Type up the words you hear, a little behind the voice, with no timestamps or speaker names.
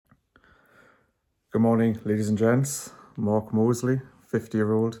Good morning, ladies and gents. Mark Mosley,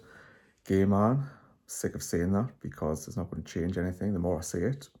 50-year-old gay man. Sick of saying that because it's not going to change anything the more I say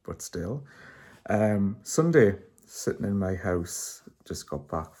it, but still. Sunday, sitting in my house, just got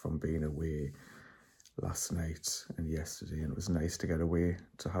back from being away last night and yesterday, and it was nice to get away,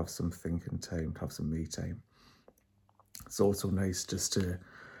 to have some thinking time, to have some me time. It's also nice just to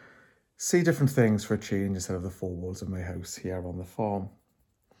see different things for a change instead of the four walls of my house here on the farm.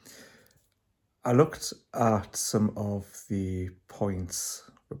 I looked at some of the points,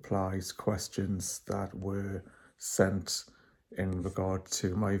 replies, questions that were sent in regard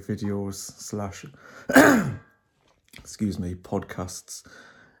to my videos slash podcasts,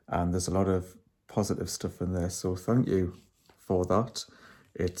 and there's a lot of positive stuff in there, so thank you for that.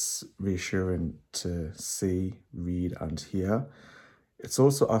 It's reassuring to see, read and hear. It's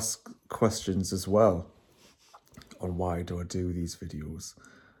also asked questions as well on why do I do these videos.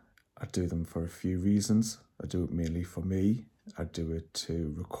 I do them for a few reasons. I do it mainly for me. I do it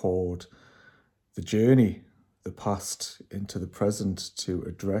to record the journey, the past into the present, to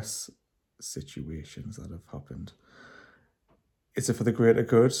address situations that have happened. Is it for the greater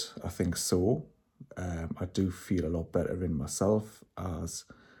good? I think so. I do feel a lot better in myself as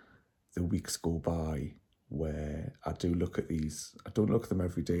the weeks go by, where I do look at these. I don't look at them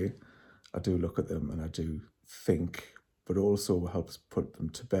every day. I do look at them and I do think, but also helps put them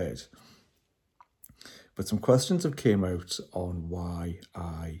to bed. But some questions have came out on why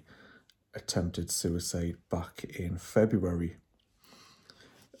I attempted suicide back in February.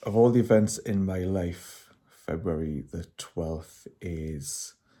 Of all the events in my life, February the 12th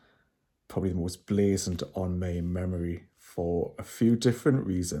is probably the most blazoned on my memory for a few different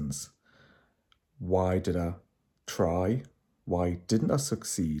reasons. Why did I try? Why didn't I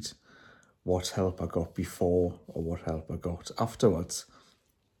succeed? What help I got before or what help I got afterwards?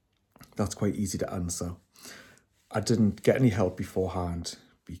 That's quite easy to answer. I didn't get any help beforehand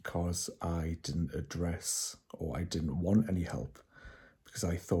because I didn't address, or I didn't want any help, because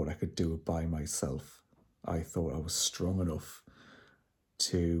I thought I could do it by myself. I thought I was strong enough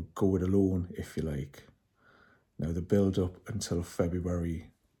to go it alone, if you like. Now, the build-up until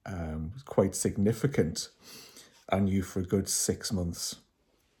February was quite significant. I knew for a good 6 months,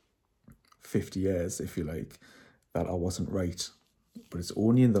 50 years, if you like, that I wasn't right. But it's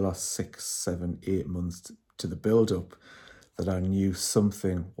only in the last 6, 7, 8 months to the build-up that I knew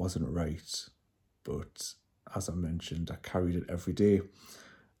something wasn't right. But as I mentioned, I carried it every day.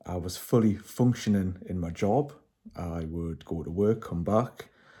 I was fully functioning in my job. I would go to work, come back.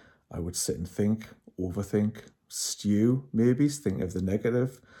 I would sit and think, overthink, stew, maybe think of the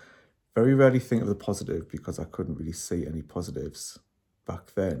negative. Very rarely think of the positive because I couldn't really see any positives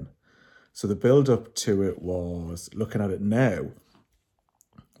back then. So the build-up to it was, looking at it now,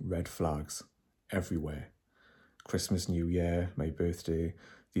 red flags everywhere. Christmas, New Year, my birthday,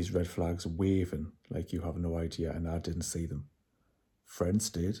 these red flags waving like you have no idea, and I didn't see them. Friends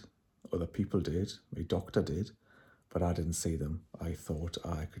did, other people did, my doctor did, but I didn't see them. I thought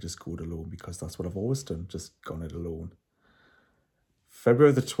I could just go it alone because that's what I've always done, just gone it alone.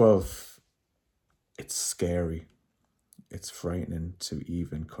 February the 12th, it's scary. It's frightening to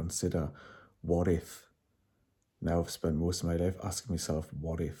even consider what if. Now I've spent most of my life asking myself,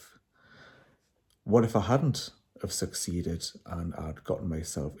 what if? What if I hadn't have succeeded and I'd gotten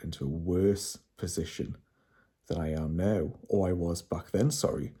myself into a worse position than I am now, or I was back then,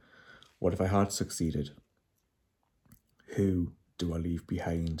 sorry. What if I had succeeded? Who do I leave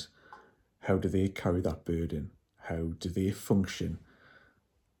behind? How do they carry that burden? How do they function?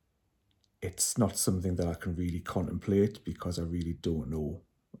 It's not something that I can really contemplate because I really don't know.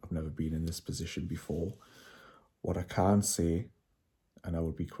 I've never been in this position before. What I can say, and I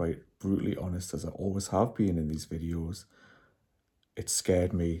would be quite brutally honest as I always have been in these videos, it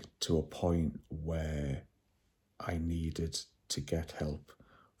scared me to a point where I needed to get help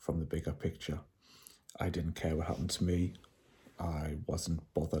from the bigger picture. I didn't care what happened to me. I wasn't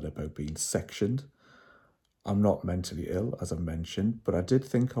bothered about being sectioned. I'm not mentally ill, as I mentioned, but I did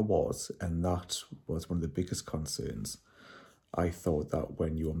think I was, and that was one of the biggest concerns. I thought that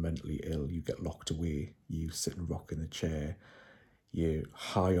when you're mentally ill, you get locked away, you sit and rock in the chair, you're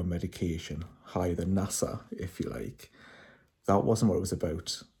high on medication, higher than NASA, if you like. That wasn't what it was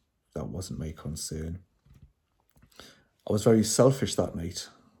about. That wasn't my concern. I was very selfish that night.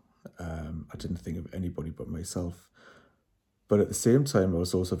 I didn't think of anybody but myself. But at the same time, I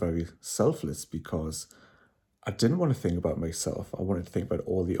was also very selfless because I didn't want to think about myself. I wanted to think about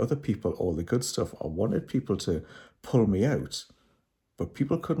all the other people, all the good stuff. I wanted people to pull me out, but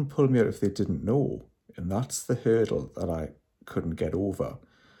people couldn't pull me out if they didn't know. And that's the hurdle that I couldn't get over.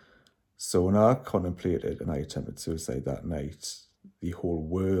 So when I contemplated and I attempted suicide that night, the whole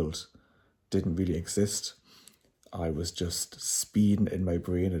world didn't really exist. I was just speeding in my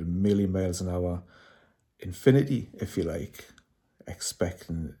brain at 1,000,000 miles an hour, infinity, if you like,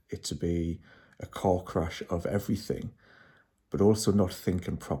 expecting it to be a car crash of everything, but also not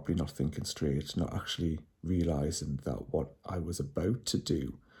thinking properly, not thinking straight, not actually realizing that what I was about to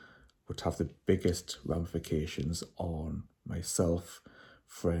do would have the biggest ramifications on myself,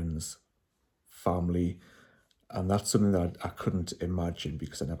 friends, family, and that's something that I couldn't imagine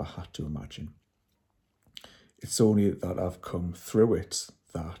because I never had to imagine. It's only that I've come through it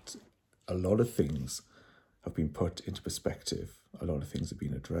that a lot of things have been put into perspective. A lot of things have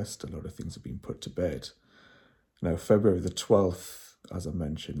been addressed. A lot of things have been put to bed. Now, February the 12th, as I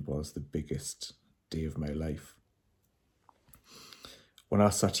mentioned, was the biggest day of my life. When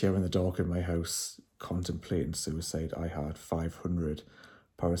I sat here in the dark in my house contemplating suicide, I had 500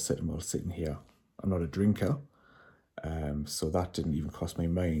 paracetamol sitting here. I'm not a drinker, so that didn't even cross my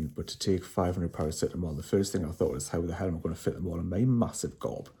mind. But to take 500 paracetamol, the first thing I thought was, how the hell am I going to fit them all in my massive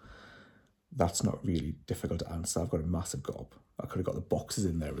gob? That's not really difficult to answer. I've got a massive gob. I could have got the boxes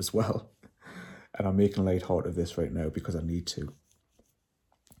in there as well. And I'm making light heart of this right now because I need to.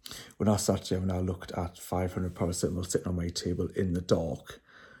 When I sat here and I looked at 500 paracetamol sitting on my table in the dark,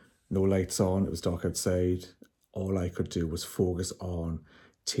 no lights on, it was dark outside, all I could do was focus on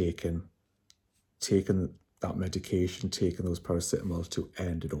taking that medication, taking those paracetamol to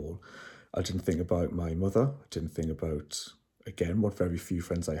end it all. I didn't think about my mother. I didn't think about, again, what very few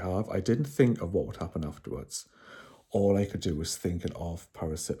friends I have. I didn't think of what would happen afterwards. All I could do was thinking of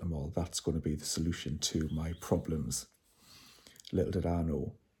paracetamol. That's going to be the solution to my problems. Little did I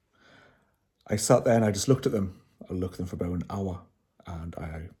know. I sat there and I just looked at them. I looked at them for about an hour and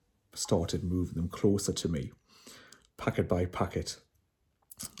I started moving them closer to me, packet by packet,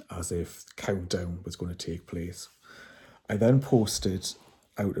 as if the countdown was going to take place. I then posted,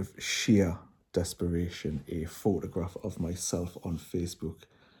 out of sheer desperation, a photograph of myself on Facebook,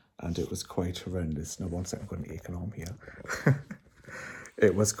 and it was quite horrendous. Now, one second, I'm going to ache an arm here.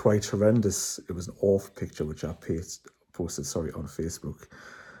 It was quite horrendous. It was an awful picture which I posted on Facebook.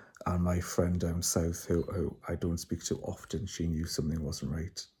 And my friend down south, who I don't speak to often, she knew something wasn't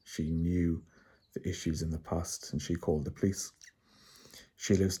right. She knew the issues in the past and she called the police.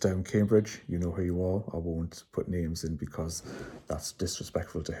 She lives down Cambridge. You know who you are. I won't put names in because that's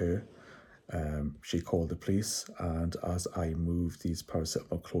disrespectful to her. She called the police, and as I moved these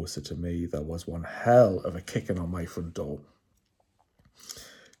paracetamol closer to me, there was one hell of a kicking on my front door.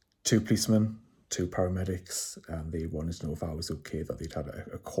 2 policemen, 2 paramedics, and they wanted to know if I was okay, that they'd had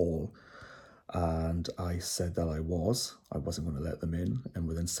a call. And I said that I wasn't going to let them in. And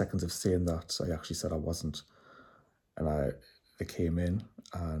within seconds of saying that, I actually said I wasn't. And they came in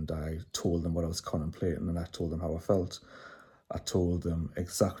and I told them what I was contemplating and I told them how I felt. I told them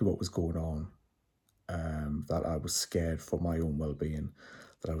exactly what was going on, that I was scared for my own well-being,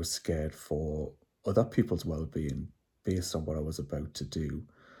 that I was scared for other people's well-being based on what I was about to do.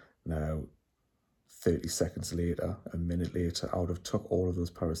 Now, 30 seconds later, a minute later, I would have took all of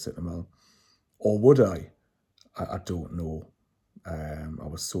those paracetamol. Or would I? I don't know. I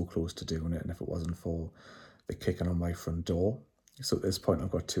was so close to doing it, and if it wasn't for the kicking on my front door. So at this point,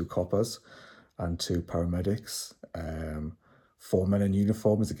 I've got 2 coppers and 2 paramedics. 4 men in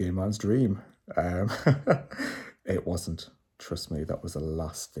uniform is a gay man's dream. It wasn't. Trust me, that was the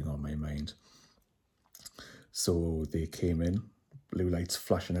last thing on my mind. So they came in, blue lights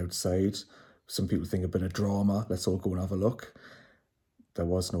flashing outside. Some people think it'd been a drama. Let's all go and have a look. There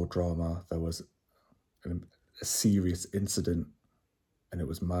was no drama. There was a serious incident, and it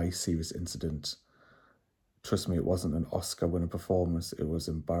was my serious incident. Trust me, it wasn't an Oscar-winning performance. It was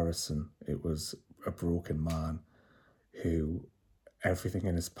embarrassing. It was a broken man who everything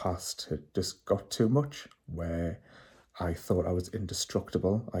in his past had just got too much, where I thought I was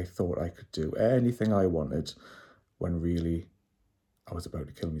indestructible. I thought I could do anything I wanted, when really I was about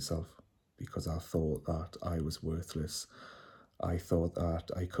to kill myself because I thought that I was worthless. I thought that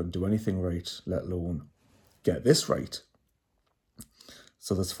I couldn't do anything right, let alone get this right.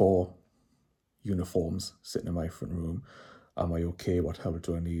 So there's 4 uniforms sitting in my front room. Am I okay? What help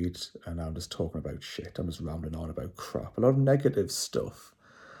do I need? And I'm just talking about shit. I'm just rambling on about crap, a lot of negative stuff.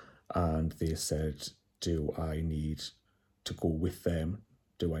 And they said, do I need to go with them?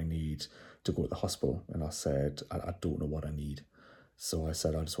 Do I need to go to the hospital? And I said, I don't know what I need. So I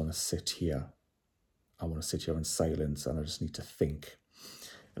said, I just want to sit here. I want to sit here in silence and I just need to think.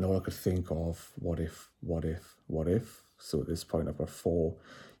 And all I could think of, what if? So at this point, I've got 4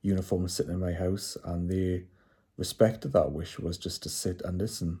 uniforms sitting in my house and they respected that wish was just to sit and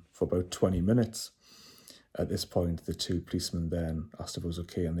listen for about 20 minutes. At this point, the two policemen then asked if it was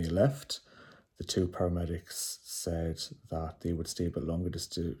okay and they left. The two paramedics said that they would stay a bit longer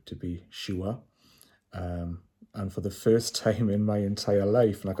just to be sure. And for the first time in my entire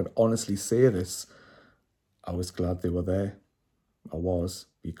life, and I can honestly say this, I was glad they were there. I was,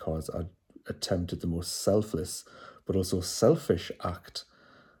 because I attempted the most selfless but also selfish act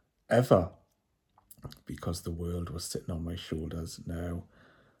ever, because the world was sitting on my shoulders. Now,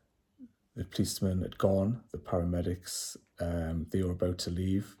 the policemen had gone, the paramedics, they were about to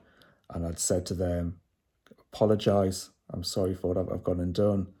leave, and I'd said to them, apologise, I'm sorry for what I've gone and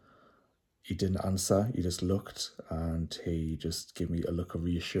done. He didn't answer, he just looked, and he just gave me a look of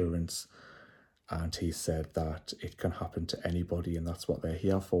reassurance, and he said that it can happen to anybody and that's what they're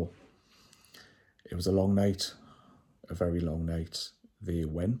here for. It was a long night, a very long night. They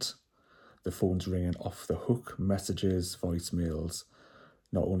went, the phone's ringing off the hook, messages, voicemails,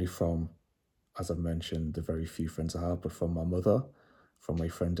 not only from, as I've mentioned, the very few friends I have, but from my mother, from my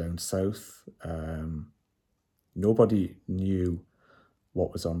friend down south. Nobody knew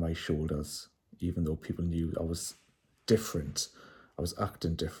what was on my shoulders, even though people knew I was different. I was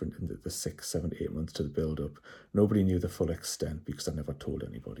acting different in the 6, 7, 8 months to the build-up. Nobody knew the full extent because I never told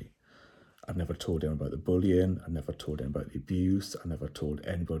anybody. I'd never told anyone about the bullying. I never told anyone about the abuse. I never told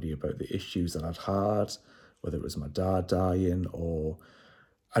anybody about the issues that I'd had, whether it was my dad dying or...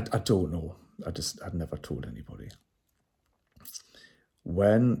 I don't know. I'd never told anybody.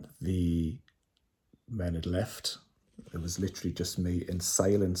 When the men had left, it was literally just me in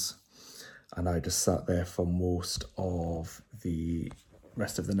silence, and I just sat there for most of the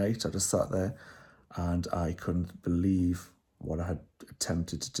rest of the night. I just sat there and I couldn't believe what I had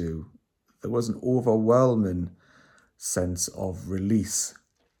attempted to do. There was an overwhelming sense of release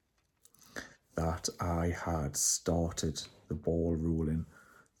that I had started the ball rolling,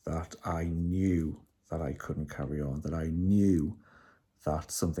 that I knew that I couldn't carry on, that I knew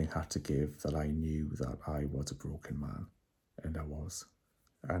that something had to give, that I knew that I was a broken man, and I was.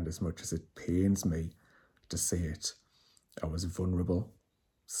 And as much as it pains me to say it, I was vulnerable,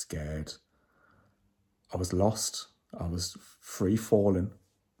 scared, I was lost, I was free falling,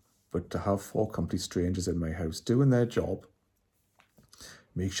 but to have 4 complete strangers in my house doing their job,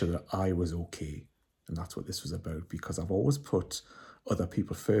 make sure that I was okay, and that's what this was about, because I've always put other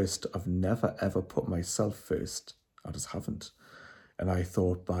people first. I've never ever put myself first. I just haven't. And I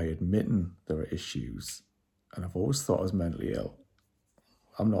thought by admitting there are issues, and I've always thought I was mentally ill.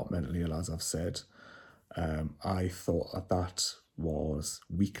 I'm not mentally ill, as I've said. I thought that was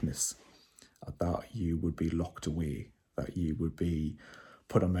weakness, that you would be locked away, that you would be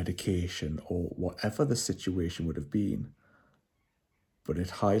put on medication or whatever the situation would have been. But it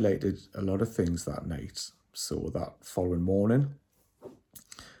highlighted a lot of things that night. So that following morning,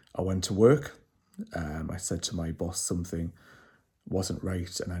 I went to work. I said to my boss something wasn't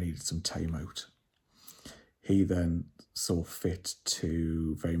right and I needed some time out. He then saw fit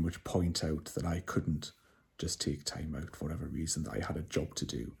to very much point out that I couldn't just take time out for whatever reason, that I had a job to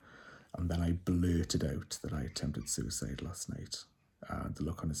do. And then I blurted out that I attempted suicide last night. And the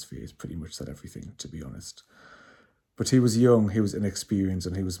look on his face pretty much said everything, to be honest. But he was young, he was inexperienced,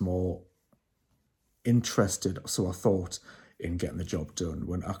 and he was more interested, so I thought, in getting the job done,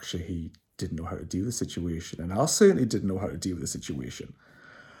 when actually he didn't know how to deal with the situation. And I certainly didn't know how to deal with the situation.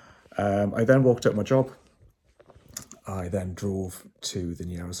 I then walked out my job. I then drove to the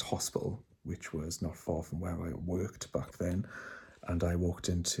nearest hospital, which was not far from where I worked back then. And I walked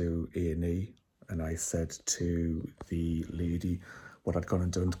into A&E and I said to the lady what I'd gone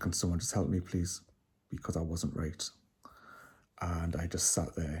and done, can someone just help me, please? Because I wasn't right. And I just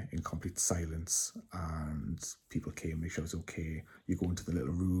sat there in complete silence, and people came, make sure I was okay. You go into the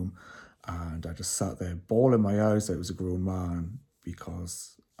little room, and I just sat there bawling my eyes out as a grown man,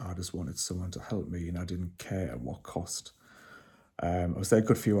 because I just wanted someone to help me, and I didn't care at what cost. I was there a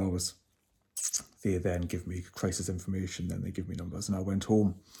good few hours. They then give me crisis information, then they give me numbers, and I went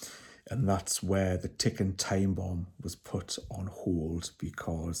home. And that's where the ticking time bomb was put on hold,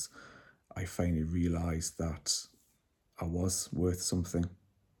 because I finally realised that I was worth something.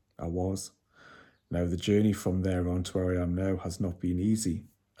 I was. Now, the journey from there on to where I am now has not been easy.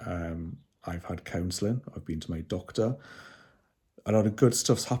 I've had counselling. I've been to my doctor. A lot of good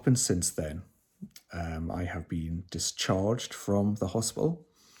stuff's happened since then. I have been discharged from the hospital,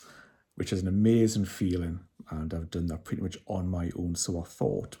 which is an amazing feeling. And I've done that pretty much on my own. So I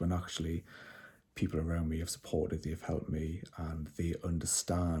thought, when actually people around me have supported, they've helped me, and they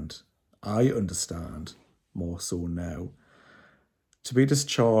understand. I understand more so now. To be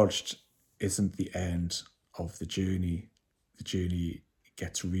discharged isn't the end of the journey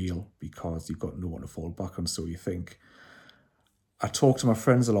gets real because you've got no one to fall back on, so you think. I talk to my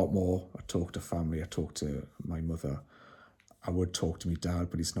friends a lot more. I talk to family. I talk to my mother. I would talk to my dad,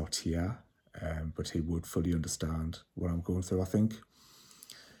 but he's not here. But he would fully understand what I'm going through, I think.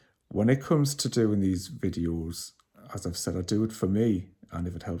 When it comes to doing these videos, as I've said, I do it for me. And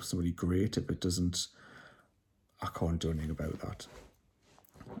if it helps somebody, great. If it doesn't, I can't do anything about that.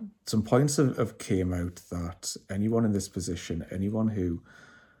 Some points have came out that anyone in this position, anyone who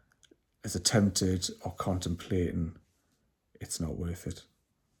is attempted or contemplating, it's not worth it,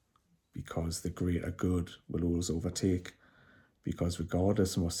 because the greater good will always overtake. Because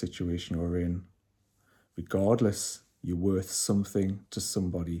regardless of what situation you're in, regardless, you're worth something to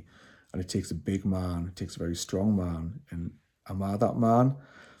somebody, and it takes a big man, it takes a very strong man. And am I that man?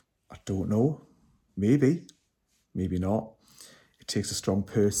 I don't know. Maybe, maybe not. It takes a strong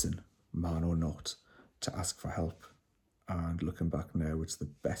person, man or not, to ask for help. And looking back now, it's the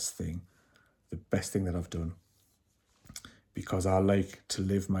best thing that I've done. Because I like to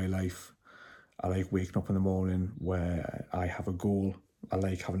live my life. I like waking up in the morning where I have a goal. I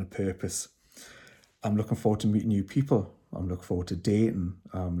like having a purpose. I'm looking forward to meeting new people. I'm looking forward to dating.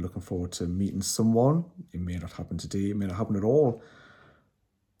 I'm looking forward to meeting someone. It may not happen today. It may not happen at all.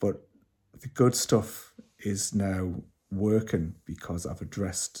 But the good stuff is now working because I've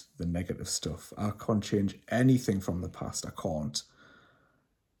addressed the negative stuff. I can't change anything from the past. I can't.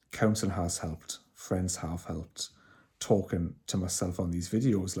 Counselling has helped. Friends have helped. Talking to myself on these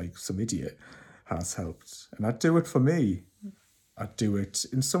videos like some idiot has helped. And I do it for me. I do it,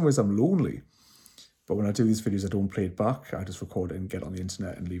 in some ways I'm lonely. But when I do these videos, I don't play it back. I just record it and get it on the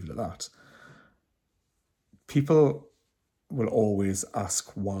internet and leave it at that. People will always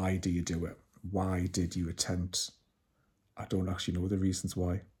ask, why do you do it? Why did you attempt? I don't actually know the reasons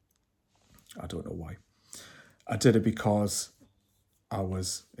why. I don't know why. I did it because I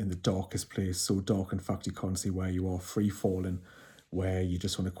was in the darkest place, so dark in fact you can't see where you are, free falling, where you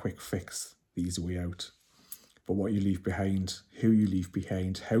just want a quick fix, the easy way out. But what you leave behind, who you leave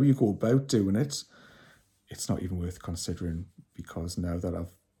behind, how you go about doing it, it's not even worth considering, because now that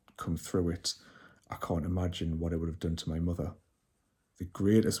I've come through it, I can't imagine what it would have done to my mother. The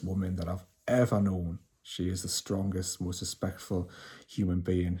greatest woman that I've ever known. She is the strongest, most respectful human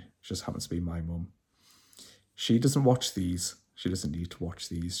being. She just happens to be my mum. She doesn't watch these. She doesn't need to watch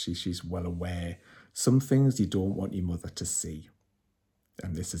these. She's well aware. Some things you don't want your mother to see.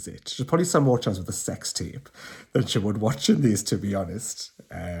 And this is it. She'll probably spend more time with a sex tape than she would watching these, to be honest.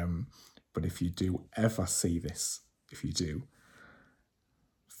 But if you do ever see this, if you do,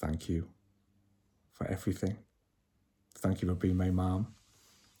 thank you for everything. Thank you for being my mom.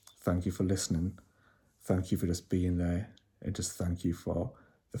 Thank you for listening. Thank you for just being there. And just thank you for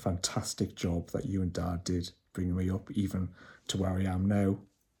the fantastic job that you and Dad did bringing me up, even to where I am now.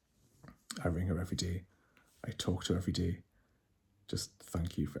 I ring her every day. I talk to her every day. Just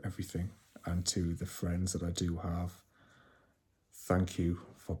thank you for everything. And to the friends that I do have, thank you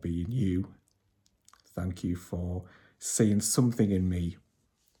for being you. Thank you for seeing something in me.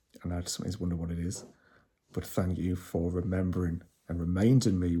 And I sometimes wonder what it is. But thank you for remembering and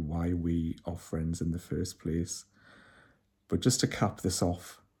reminding me why we are friends in the first place. But just to cap this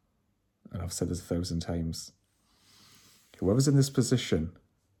off, and I've said this 1,000 times, whoever's in this position,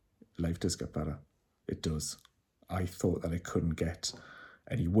 life does get better. It does. I thought that it couldn't get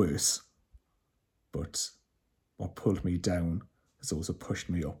any worse, but what pulled me down has also pushed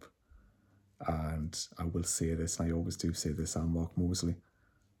me up. And I will say this, and I always do say this, I'm Mark Mosley,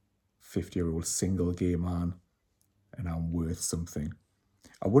 50-year-old single gay man, and I'm worth something.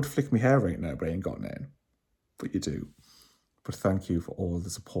 I would flick my hair right now, but I ain't got none. But you do. But thank you for all the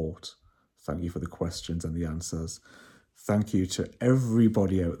support. Thank you for the questions and the answers. Thank you to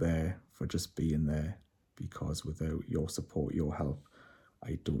everybody out there for just being there, because without your support, your help,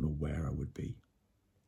 I don't know where I would be.